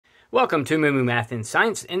Welcome to MooMooMath and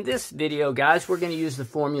Science. In this video, guys, we're going to use the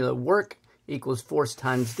formula work equals force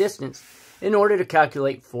times distance in order to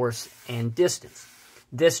calculate force and distance.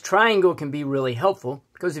 This triangle can be really helpful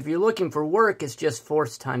because if you're looking for work, it's just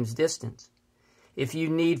force times distance. If you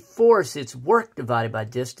need force, it's work divided by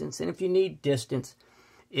distance. And if you need distance,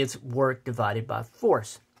 it's work divided by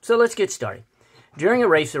force. So let's get started. During a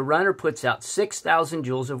race, a runner puts out 6,000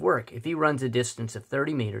 joules of work. If he runs a distance of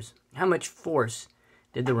 30 meters, how much force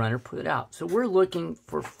did the runner put out? So we're looking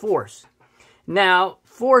for force. Now,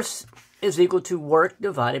 force is equal to work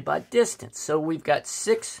divided by distance. So we've got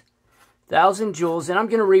 6,000 joules, and I'm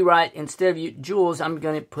going to rewrite, instead of joules, I'm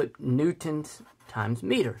going to put newtons times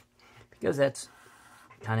meter, because that's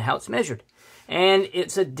kind of how it's measured. And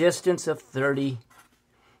it's a distance of 30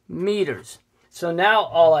 meters. So now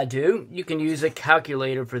all I do, you can use a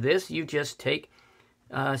calculator for this. You just take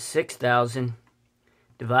 6,000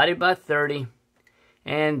 divided by 30,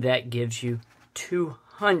 and that gives you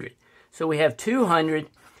 200. So we have 200,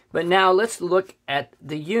 but now let's look at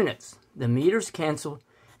the units. The meters cancel,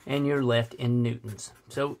 and you're left in newtons.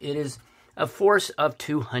 So it is a force of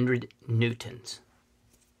 200 newtons.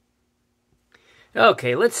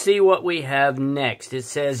 Okay, let's see what we have next. It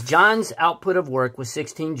says, John's output of work was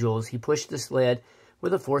 16 joules. He pushed the sled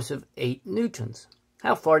with a force of 8 newtons.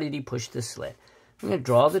 How far did he push the sled? I'm going to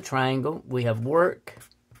draw the triangle. We have work,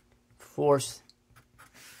 force,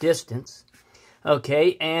 distance.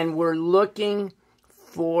 Okay, and we're looking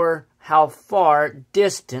for how far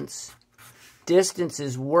distance. Distance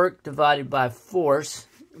is work divided by force.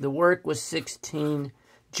 The work was 16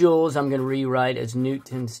 joules. I'm going to rewrite as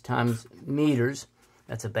newtons times meters.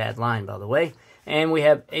 That's a bad line, by the way. And we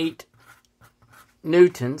have 8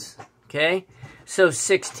 newtons. Okay, so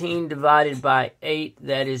 16 divided by 8,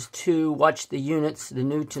 that is 2. Watch the units. The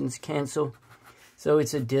newtons cancel. So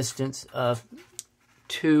it's a distance of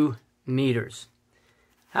 2 meters.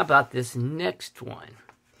 How about this next one?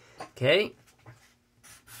 Okay,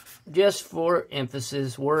 just for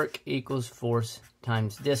emphasis, work equals force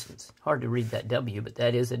times distance. Hard to read that W, but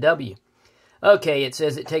that is a W. Okay, it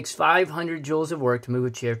says it takes 500 joules of work to move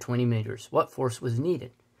a chair 20 meters. What force was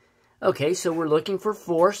needed? Okay, so we're looking for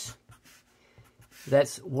force.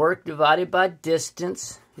 That's work divided by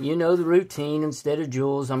distance. You know the routine. Instead of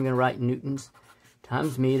joules, I'm going to write newtons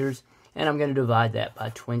times meters, and I'm going to divide that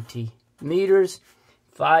by 20 meters.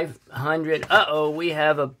 500. We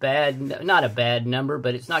have a bad, not a bad number,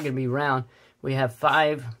 but it's not going to be round. We have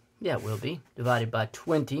 5, yeah, it will be, divided by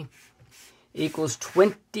 20 equals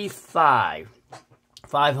 25.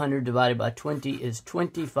 500 divided by 20 is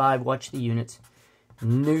 25. Watch the units.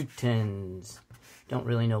 Newtons. Don't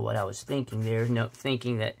really know what I was thinking there. No,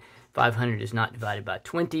 thinking that 500 is not divided by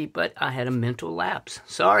 20, but I had a mental lapse.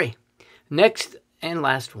 Sorry. Next and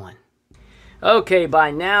last one. Okay,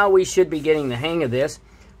 by now we should be getting the hang of this.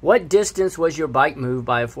 What distance was your bike moved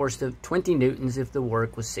by a force of 20 newtons if the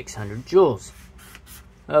work was 600 joules?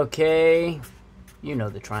 Okay, you know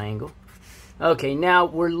the triangle. Okay, now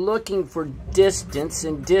we're looking for distance,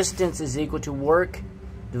 and distance is equal to work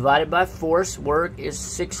divided by force. Work is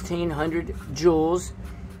 1,600 joules,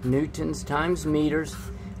 newtons times meters,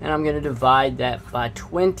 and I'm going to divide that by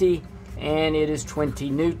 20, and it is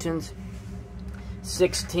 20 newtons.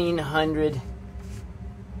 1,600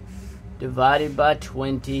 divided by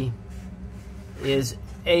 20 is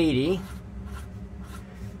 80.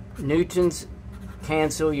 Newtons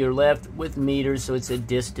cancel, you're left with meters, so it's a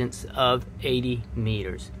distance of 80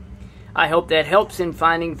 meters. I hope that helps in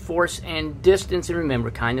finding force and distance, and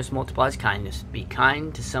remember, kindness multiplies kindness. Be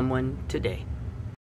kind to someone today.